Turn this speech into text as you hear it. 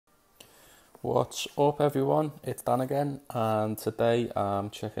What's up everyone, it's Dan again, and today I'm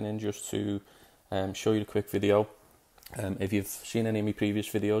checking in just to show you a quick video. If you've seen any of my previous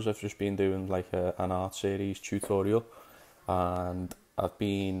videos, I've just been doing like an art series tutorial, and I've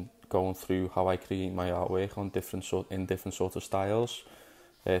been going through how I create my artwork on different sort of styles.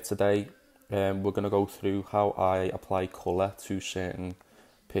 Today we're going to go through how I apply colour to certain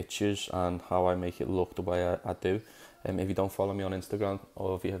pictures and how I make it look the way I do. If you don't follow me on Instagram,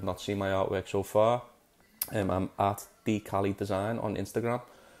 or if you have not seen my artwork so far, I'm at Design on Instagram,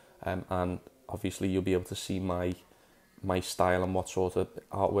 and obviously you'll be able to see my style and what sort of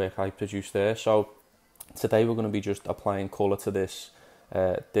artwork I produce there. So today we're going to be just applying colour to this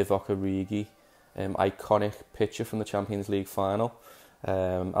Divock Origi iconic picture from the Champions League final.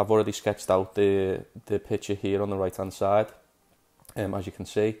 I've already sketched out the picture here on the right hand side, as you can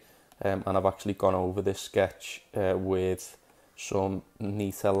see. And I've actually gone over this sketch with some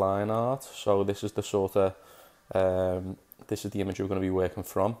neater line art. So this is the sort of this is the image we're going to be working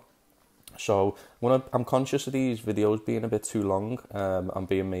from. So I'm conscious of these videos being a bit too long. I'm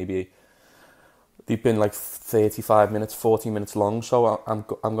being they've been like 35 minutes, 40 minutes long. So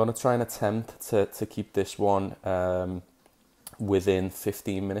I'm going to try and attempt to keep this one within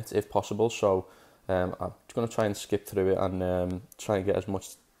 15 minutes if possible. So I'm going to try and skip through it and try and get as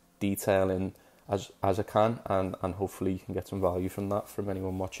much detail in as I can, and hopefully you can get some value from that from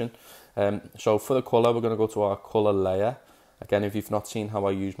anyone watching. So for the colour, we're going to go to our colour layer. Again, if you've not seen how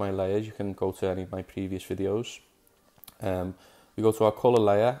I use my layers, you can go to any of my previous videos. We go to our colour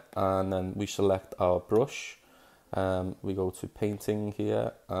layer and then we select our brush. We go to painting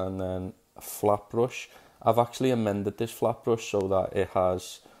here and then a flat brush. I've actually amended this flat brush so that it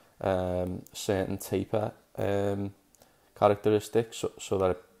has certain taper characteristics, so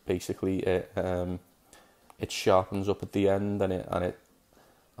that basically it sharpens up at the end, and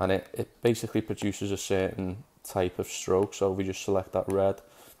it basically produces a certain type of stroke. So we just select that red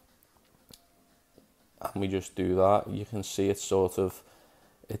and we just do that. You can see it's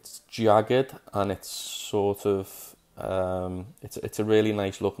jagged, and it's sort of it's a really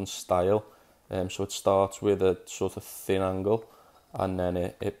nice looking style. So it starts with a sort of thin angle, and then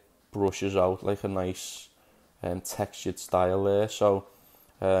it brushes out like a nice textured style there. So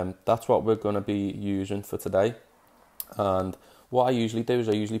that's what we're going to be using for today. And what I usually do is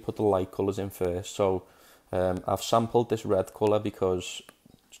I usually put the light colours in first. So I've sampled this red colour because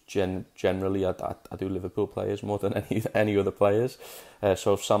generally I do Liverpool players more than any other players.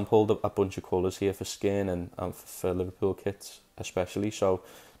 So I've sampled a bunch of colours here for skin and for Liverpool kits especially. So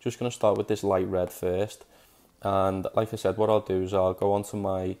just going to start with this light red first. And like I said, what I'll do is I'll go onto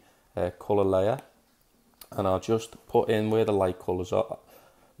my colour layer and I'll just put in where the light colours are.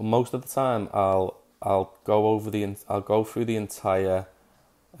 Most of the time I'll go through the entire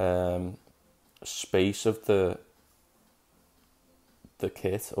space of the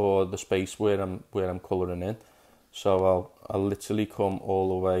kit, or the space where I'm colouring in. So I'll literally come all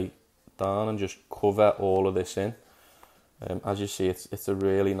the way down and just cover all of this in. As you see, it's a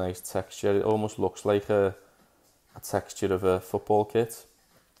really nice texture. It almost looks like a texture of a football kit.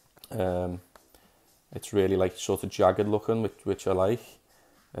 It's really like sort of jagged looking, which I like.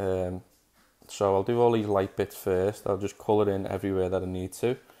 So I'll do all these light bits first. I'll just colour in everywhere that I need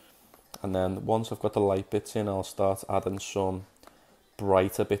to, and then once I've got the light bits in, I'll start adding some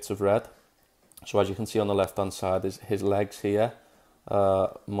brighter bits of red. So as you can see on the left hand side, is his legs here,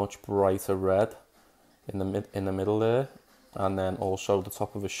 much brighter red in the middle there, and then also the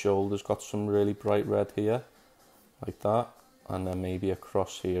top of his shoulders got some really bright red here, like that, and then maybe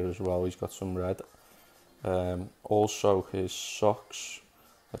across here as well he's got some red. Also his socks,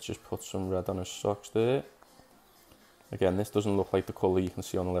 let's just put some red on his socks there. Again, this doesn't look like the colour you can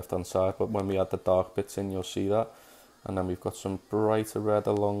see on the left hand side, but when we add the dark bits in, you'll see that. And then we've got some brighter red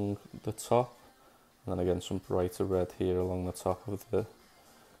along the top, and then again some brighter red here along the top of the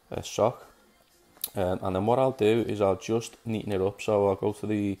sock. And then what I'll do is I'll just neaten it up. So I'll go to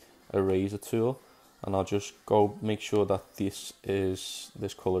the eraser tool and I'll just go make sure that this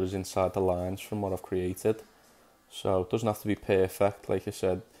colour is inside the lines from what I've created. So it doesn't have to be perfect. Like I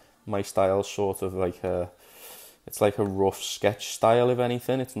said, my style's sort of like it's like a rough sketch style, if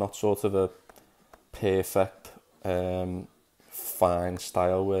anything. It's not sort of a perfect fine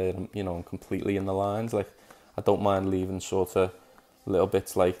style where I'm completely in the lines. Like, I don't mind leaving sort of little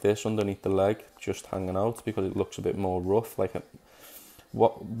bits like this underneath the leg just hanging out, because it looks a bit more rough. Like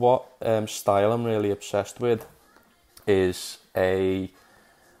what style I'm really obsessed with is I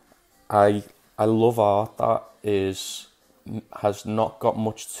love art that has not got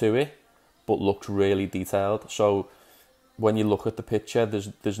much to it but looks really detailed. So when you look at the picture,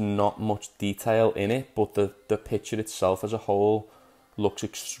 there's not much detail in it, but the picture itself as a whole looks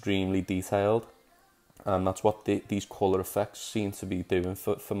extremely detailed, and that's what these colour effects seem to be doing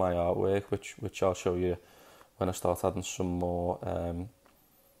for my artwork, which I'll show you when I start adding some more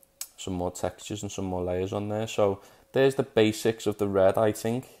textures and some more layers on there. So there's the basics of the red. I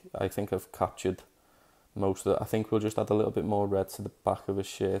think I've captured most of it. I think we'll just add a little bit more red to the back of his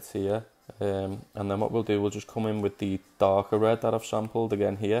shirt here, and then what we'll do, we'll just come in with the darker red that I've sampled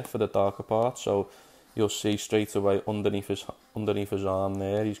again here for the darker part. So you'll see straight away underneath his arm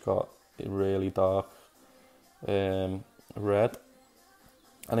there, he's got a really dark red.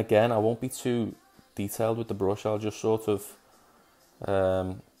 And again, I won't be too detailed with the brush. I'll just sort of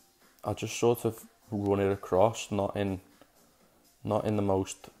run it across, not in the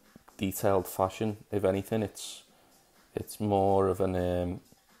most detailed fashion. If anything, it's more of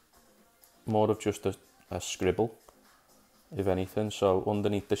just a scribble, if anything. So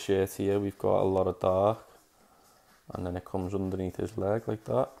underneath the shirt here, we've got a lot of dark, and then it comes underneath his leg like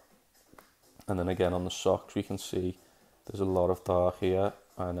that. And then again on the socks, we can see there's a lot of dark here,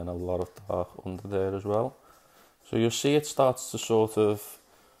 and then a lot of dark under there as well. So you'll see it starts to sort of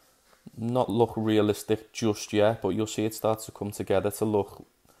not look realistic just yet, but you'll see it starts to come together to look,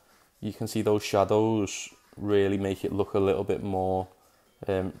 you can see those shadows really make it look a little bit more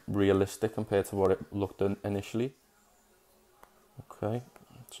realistic compared to what it looked initially. Okay,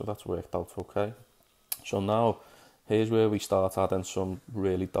 so that's worked out okay. So now here's where we start adding some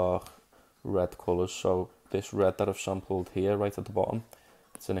really dark red colours. So this red that I've sampled here right at the bottom,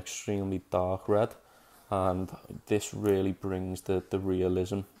 it's an extremely dark red, and this really brings the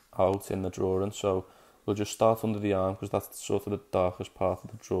realism out in the drawing. So we'll just start under the arm, because that's sort of the darkest part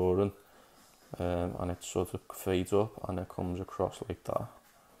of the drawing, and it sort of fades up and it comes across like that.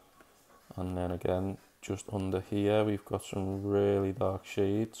 And then again, just under here, we've got some really dark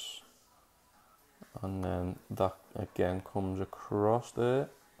shades, and then that again comes across there.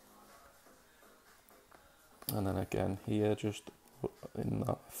 And then again here, just in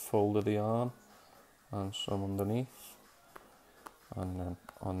that fold of the arm, and some underneath, and then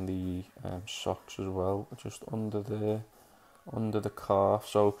on the socks as well, just under the calf.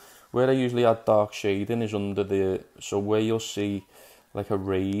 So where I usually add dark shading is under the, so where you'll see like a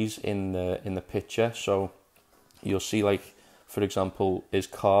raise in the picture. So you'll see, like, for example, his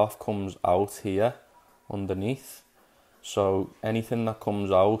calf comes out here underneath. So anything that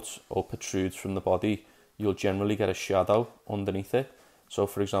comes out or protrudes from the body, you'll generally get a shadow underneath it. So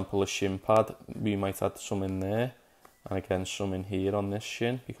for example, a shin pad, we might add some in there, and again some in here on this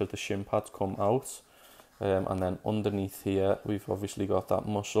shin, because the shin pads come out. And then underneath here, we've obviously got that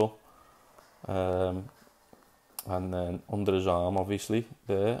muscle, and then under his arm obviously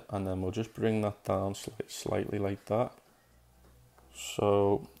there, and then we'll just bring that down slightly like that.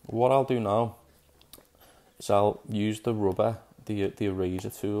 So what I'll do now is I'll use the rubber, the eraser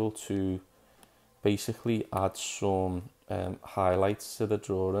tool, to basically add some highlights to the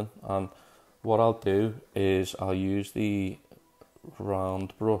drawing. And what I'll do is I'll use the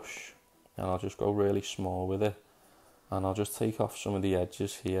round brush, and I'll just go really small with it, and I'll just take off some of the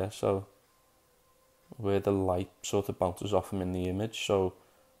edges here, so where the light sort of bounces off him in the image. So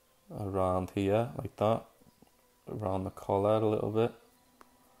around here like that, around the collar a little bit,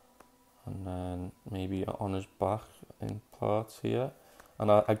 and then maybe on his back in parts here. And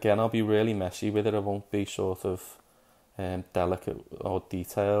again, I'll be really messy with it. I won't be sort of delicate or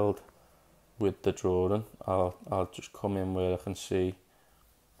detailed with the drawing. I'll just come in where I can see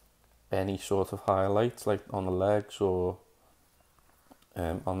any sort of highlights, like on the legs or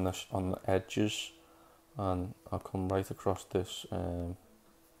on the edges, and I'll come right across this leg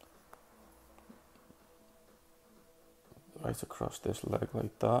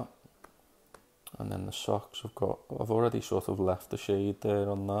like that. And then the socks, I've already sort of left the shade there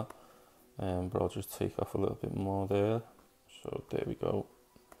on that, but I'll just take off a little bit more there. So there we go.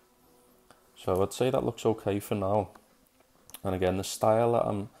 So I'd say that looks okay for now. And again, the style that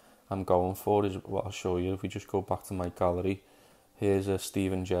I'm going for is what I'll show you. If we just go back to my gallery, here's a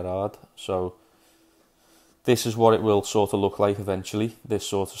Steven Gerrard. So this is what it will sort of look like eventually, this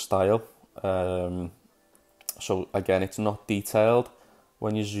sort of style. So again, it's not detailed.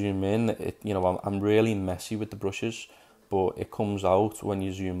 When you zoom in, I'm really messy with the brushes, but it comes out when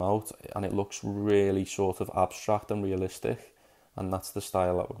you zoom out, and it looks really sort of abstract and realistic, and that's the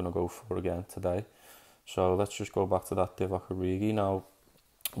style that we're going to go for again today. So let's just go back to that Divock Origi. Now,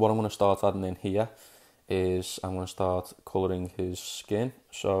 what I'm going to start adding in here is I'm going to start colouring his skin.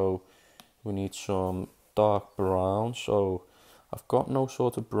 So we need some dark brown. So I've got no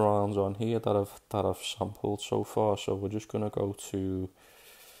sort of browns on here that I've sampled so far, so we're just going to go to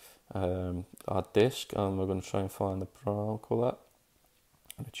our disc and we're going to try and find the brown colour,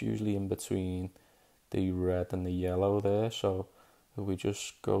 and it's usually in between the red and the yellow there. So if we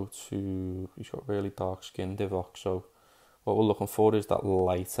just go to, he's got really dark skin, Divock, so what we're looking for is that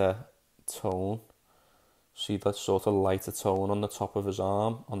lighter tone. See that sort of lighter tone on the top of his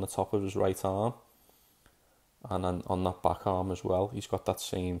arm, on the top of his right arm, and then on that back arm as well. He's got that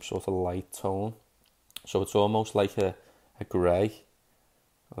same sort of light tone. So it's almost like a grey,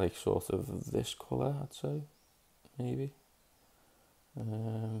 like sort of this colour, I'd say, maybe.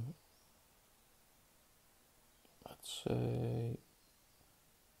 I'd say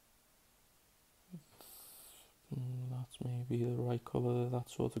that's maybe the right colour, that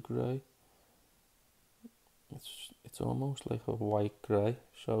sort of grey. It's almost like a white grey.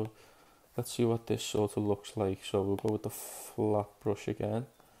 So let's see what this sort of looks like. So we'll go with the flat brush again,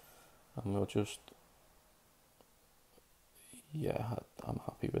 and we'll just, yeah, I'm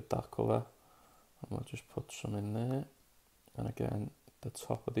happy with that colour, and we'll just put some in there. And again, the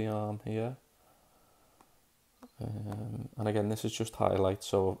top of the arm here, and again, this is just highlight,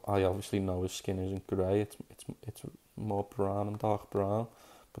 so I obviously know his skin isn't grey, it's more brown and dark brown,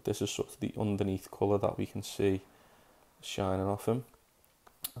 but this is sort of the underneath colour that we can see shining off him.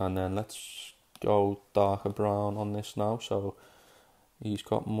 And then let's go darker brown on this now. So he's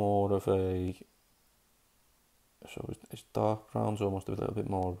got more of a, so his dark brown's almost a little bit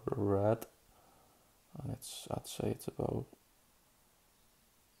more red, and I'd say it's about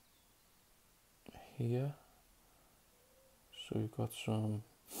here. So we've got some,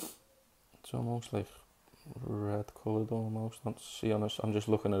 it's almost like red coloured almost. Not to see honest, I'm just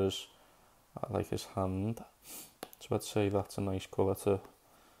looking at his hand. So I'd say that's a nice colour to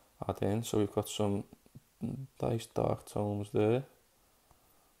add in. So we've got some nice dark tones there.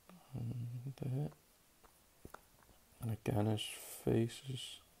 And there. And again, his face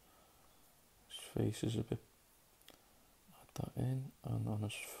is a bit, add that in, and on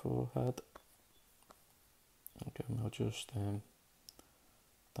his forehead. Again, we'll just down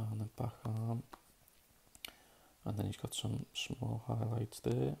the back arm, and then he's got some small highlights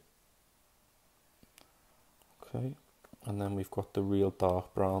there. Okay, and then we've got the real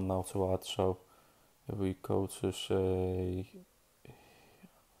dark brown now to add. So if we go to say,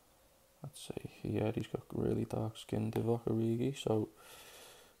 let's say here, he's got really dark skin, Divock Origi, so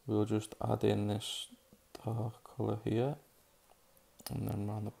we'll just add in this dark colour here, and then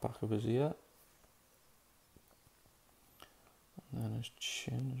around the back of his ear, and then his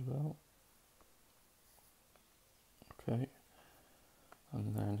chin as well. Okay,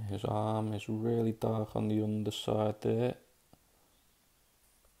 and then his arm is really dark on the underside there.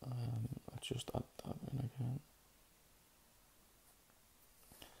 Let's just add that in again.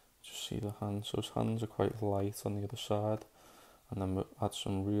 Just see the hands, so his hands are quite light on the other side, and then we'll add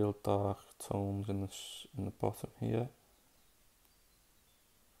some real dark tones in the bottom here,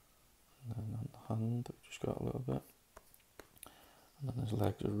 and then on the hand we just got a little bit, and then his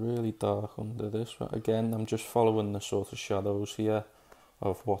legs are really dark under this. But again, I'm just following the sort of shadows here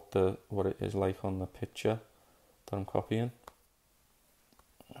of what it is like on the picture that I'm copying.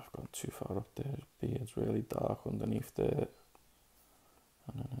 I've gone too far up there. His beard's really dark underneath there,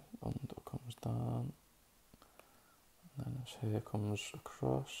 and then it under comes down, and then his hair comes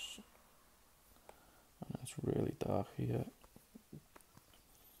across, and it's really dark here.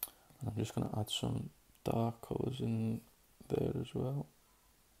 And I'm just going to add some dark colours in there as well.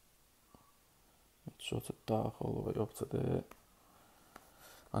 It's sort of dark all the way up to there.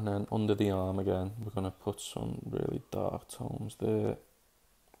 And then under the arm again, we're going to put some really dark tones there,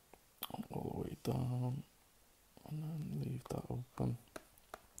 all the way down, and then leave that open.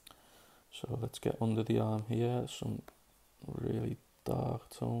 So let's get under the arm here, some really dark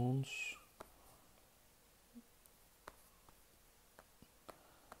tones.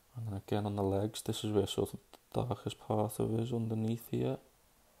 And then again on the legs, this is where sort of the darkest part of it is, underneath here.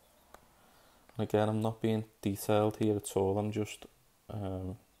 And again, I'm not being detailed here at all, I'm just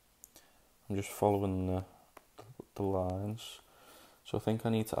following the lines. So I think I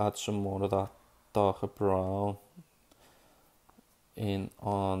need to add some more of that darker brown in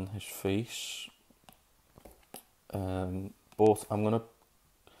on his face, but I'm going to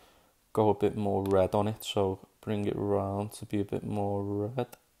go a bit more red on it, so bring it around to be a bit more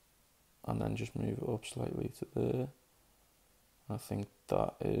red, and then just move it up slightly to there. I think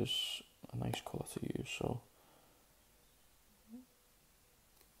that is a nice colour to use, so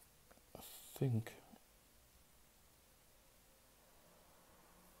I think,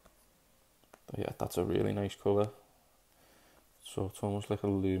 yeah, that's a really nice colour. So it's almost like a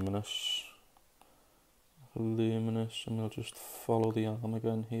luminous, and we'll just follow the arm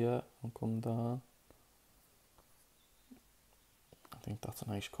again here and come down. I think that's a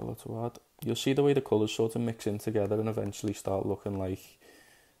nice colour to add. You'll see the way the colours sort of mix in together and eventually start looking like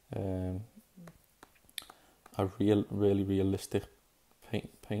a really realistic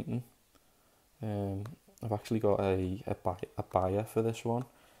painting. I've actually got a buyer for this one.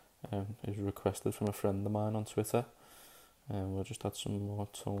 It was requested from a friend of mine on Twitter. We'll just add some more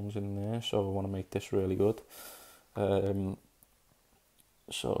tones in there, so I want to make this really good.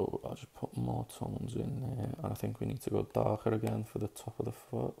 So I'll just put more tones in there, and I think we need to go darker again for the top of the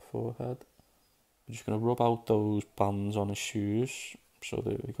forehead. We're just going to rub out those bands on his shoes, so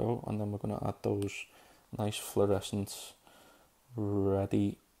there we go, and then we're going to add those nice fluorescent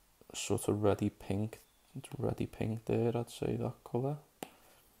sort of reddy pink there, I'd say, that colour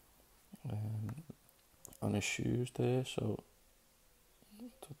on his shoes there, so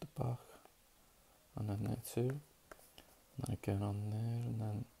to the back and then there too, and then again on there, and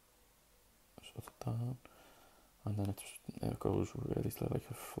then sort of down, and then it goes really to like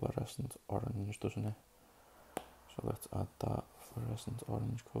a fluorescent orange, doesn't it? So let's add that fluorescent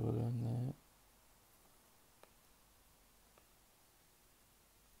orange colour in there.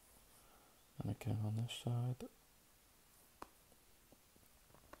 And again on this side.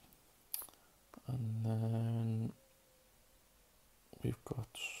 And then we've got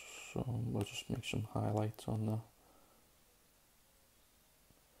we'll just make some highlights on that.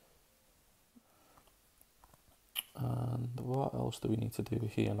 And what else do we need to do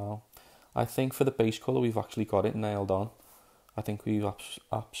here now? I think for the base colour we've actually got it nailed on. I think we've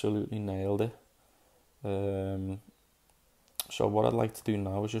absolutely nailed it. So what I'd like to do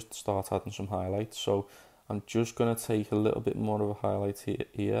now is just start adding some highlights. So I'm just going to take a little bit more of a highlight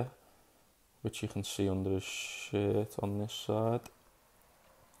here, which you can see under his shirt on this side.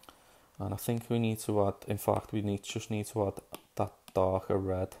 And I think we need to add, in fact, we just need to add that darker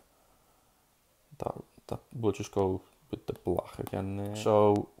red. That we'll just go with the black again there.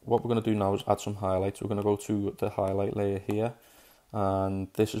 So what we're going to do now is add some highlights. We're going to go to the highlight layer here, and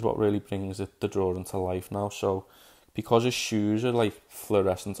this is what really brings the drawing to life now. So because his shoes are like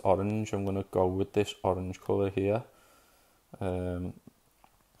fluorescent orange, I'm going to go with this orange colour here. I'm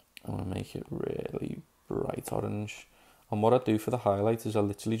going to make it really bright orange. And what I do for the highlight is I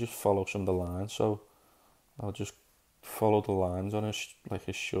literally just follow some of the lines. So I'll just follow the lines on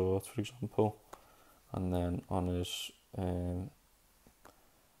his shorts, for example, and then on his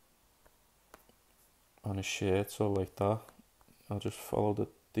shirt, so like that. I'll just follow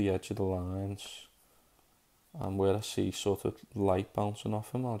the edge of the lines, and where I see sort of light bouncing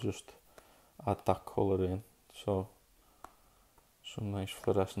off him, I'll just add that colour in. So some nice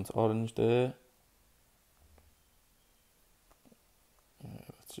fluorescent orange there.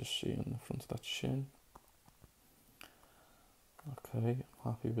 Let's just see in the front of that chin. Okay,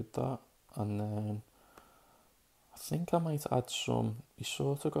 I'm happy with that. And then I think I might add some,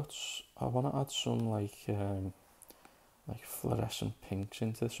 I want to add some like fluorescent pinks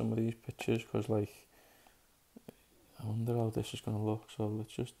into some of these pictures, because like I wonder how this is going to look. So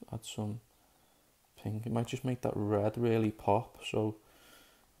let's just add some pink. It might just make that red really pop. So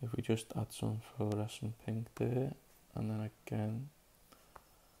if we just add some fluorescent pink there, and then again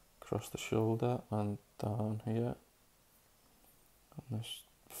across the shoulder and down here on this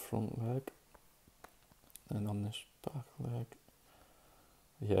front leg, and on this back leg.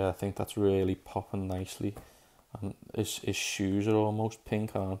 Yeah, I think that's really popping nicely. And his shoes are almost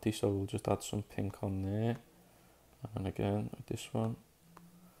pink, aren't they? So we'll just add some pink on there, and again with this one.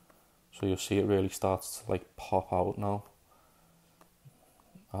 So you'll see it really starts to like pop out now.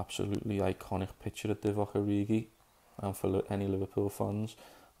 Absolutely iconic picture of Divock Origi, and for any Liverpool fans.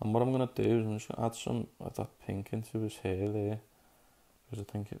 And what I'm going to do is I'm just going to add some of that pink into his hair there, because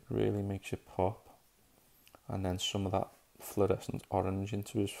I think it really makes it pop. And then some of that fluorescent orange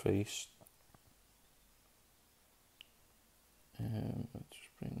into his face. Let's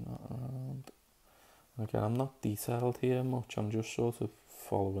just bring that around. And again, I'm not detailed here much, I'm just sort of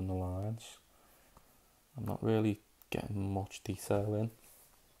following the lines. I'm not really getting much detail in.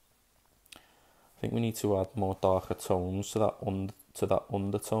 I think we need to add more darker tones to that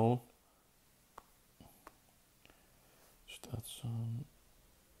undertone. Just add some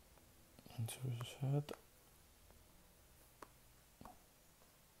into his head.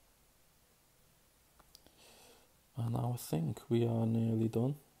 And now I think we are nearly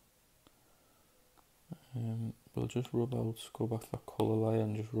done. We'll just rub out, go back to that colour layer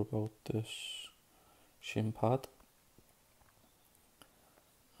and just rub out this shin pad.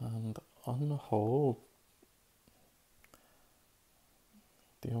 And on the whole,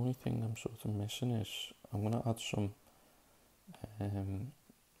 the only thing I'm sort of missing is I'm going to add some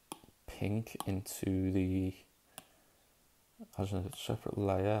pink into the, as a separate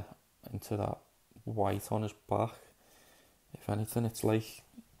layer, into that white on his back. If anything, it's like,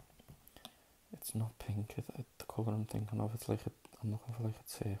 it's not pink, the colour I'm thinking of, it's like, I'm looking for like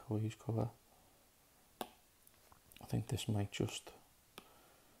a turquoise colour. I think this might just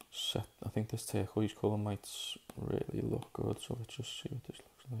set, I think this turquoise colour might really look good, so let's just see what this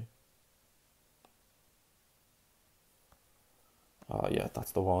looks like. Oh yeah,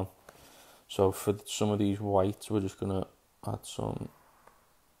 that's the one. So for some of these whites, we're just going to add some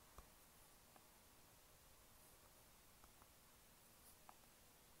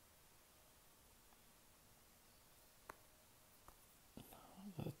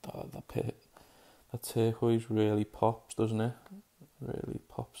the turquoise really pops, doesn't it? Really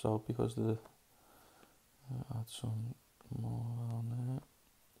pops out because the add some more on there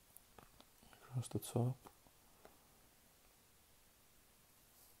across the top.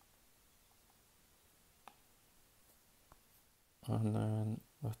 And then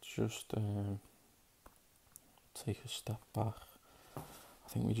let's just take a step back. I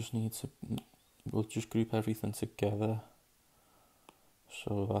think we just need to, we'll just group everything together.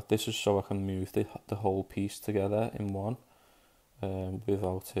 So that this is so I can move the whole piece together in one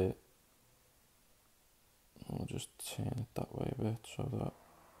without it. I'll just turn it that way a bit so that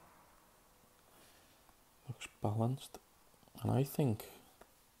it looks balanced. And I think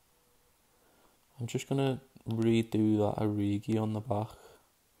I'm just going to redo that Origi on the back.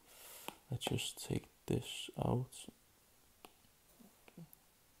 Let's just take this out.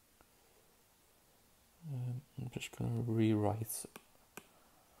 I'm just going to rewrite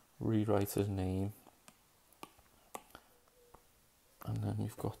his name, and then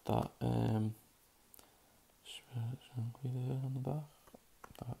we've got that on the back,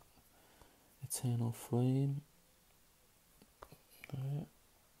 that eternal flame there.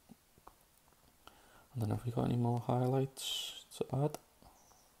 And then have we got any more highlights to add?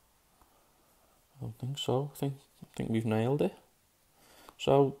 I don't think so. I think we've nailed it.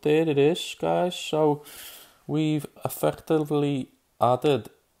 So there it is, guys. So we've effectively added,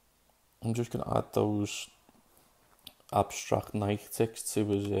 I'm just going to add those abstract knife ticks to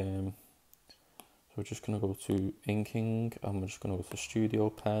his, so we're just going to go to inking, and we're just going to go to studio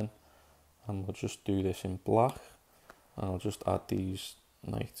pen, and we'll just do this in black, and I'll just add these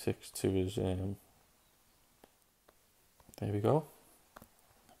knife ticks to his, there we go.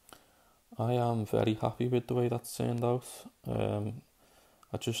 I am very happy with the way that's turned out.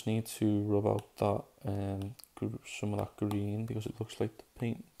 I just need to rub out that some of that green because it looks like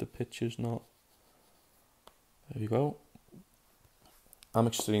the picture's not. There we go. I'm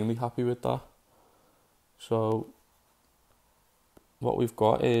extremely happy with that. So what we've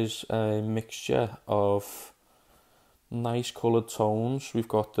got is a mixture of nice coloured tones. We've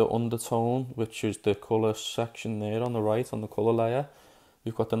got the undertone, which is the colour section there on the right on the colour layer.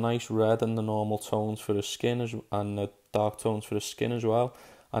 We've got the nice red and the normal tones for the skin and the dark tones for the skin as well.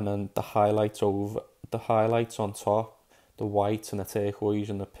 And then the highlights on top, the whites and the turquoise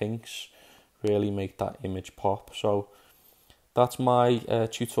and the pinks really make that image pop. So that's my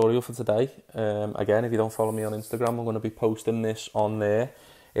tutorial for today. Again, if you don't follow me on Instagram, I'm going to be posting this on there.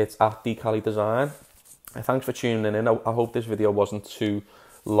 It's at DCaliDesign. Thanks for tuning in. I hope this video wasn't too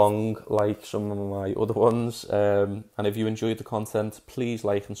long like some of my other ones. And if you enjoyed the content, please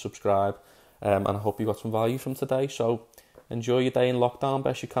like and subscribe. And I hope you got some value from today. So enjoy your day in lockdown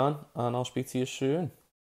best you can, and I'll speak to you soon.